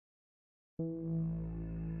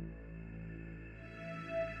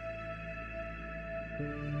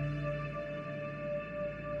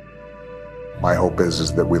My hope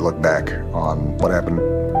is that we look back on what happened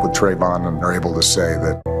with Trayvon and are able to say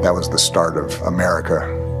that that was the start of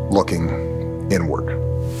America looking inward.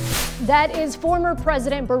 That is former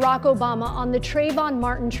President Barack Obama on the Trayvon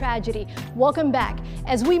Martin tragedy. Welcome back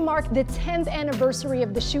as we mark the 10th anniversary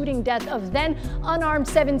of the shooting death of then unarmed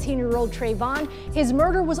 17-year-old Trayvon. His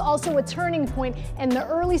murder was also a turning point and the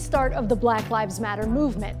early start of the Black Lives Matter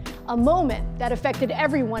movement, a moment that affected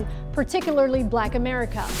everyone, particularly Black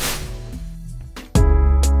America.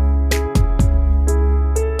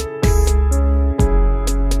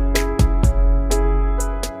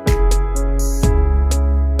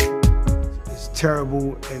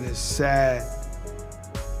 Terrible, and it's sad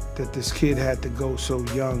that this kid had to go so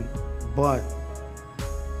young, but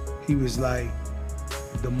he was like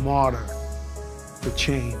the martyr for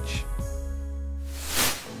change.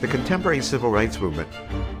 The contemporary civil rights movement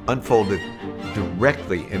unfolded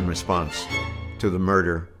directly in response to the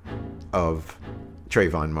murder of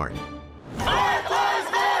Trayvon Martin. Black Lives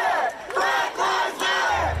Matter! Black Lives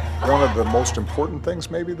Matter! One of the most important things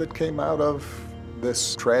maybe that came out of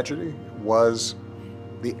this tragedy was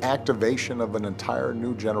the activation of an entire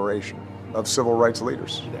new generation of civil rights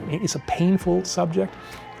leaders. It's a painful subject.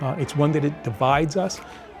 It's one that it divides us,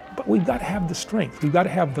 but we've got to have the strength. We've got to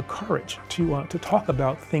have the courage to talk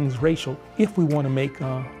about things racial if we want to make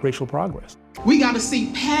racial progress. We got to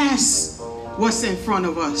see past what's in front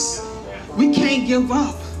of us. We can't give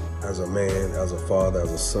up. As a man, as a father,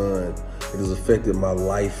 as a son, it has affected my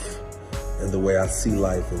life and the way I see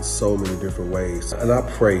life in so many different ways. And I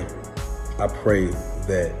pray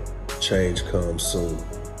that change comes soon.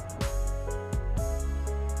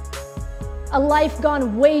 A life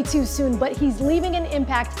gone way too soon, but he's leaving an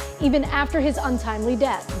impact even after his untimely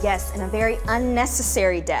death. Yes, and a very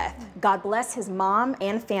unnecessary death. God bless his mom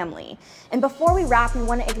and family. And before we wrap, we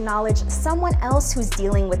want to acknowledge someone else who's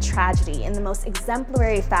dealing with tragedy in the most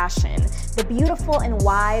exemplary fashion, the beautiful and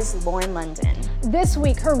wise Lauren London. This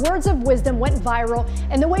week, her words of wisdom went viral,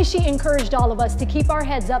 and the way she encouraged all of us to keep our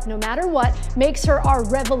heads up no matter what makes her our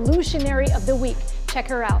revolutionary of the week. Check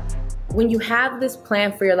her out. When you have this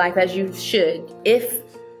plan for your life, as you should, if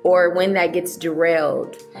or when that gets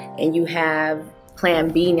derailed and you have plan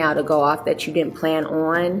B now to go off that you didn't plan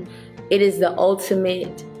on, it is the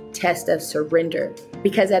ultimate test of surrender.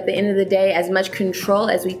 Because at the end of the day, as much control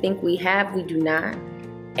as we think we have, we do not.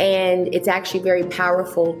 And it's actually very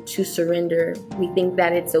powerful to surrender. We think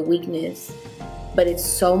that it's a weakness, but it's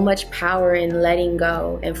so much power in letting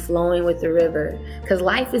go and flowing with the river. Because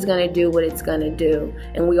life is gonna do what it's gonna do.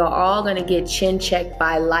 And we are all gonna get chin checked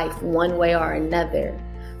by life one way or another.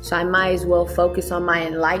 So I might as well focus on my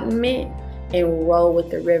enlightenment and roll with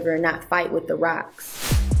the river, not fight with the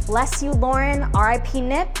rocks. Bless you, Lauren. R.I.P.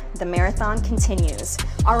 Nip. The marathon continues.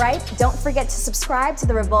 All right, don't forget to subscribe to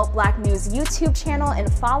the REVOLT Black News YouTube channel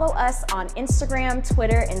and follow us on Instagram,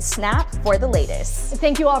 Twitter, and Snap for the latest.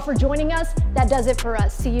 Thank you all for joining us. That does it for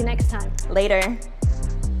us. See you next time. Later.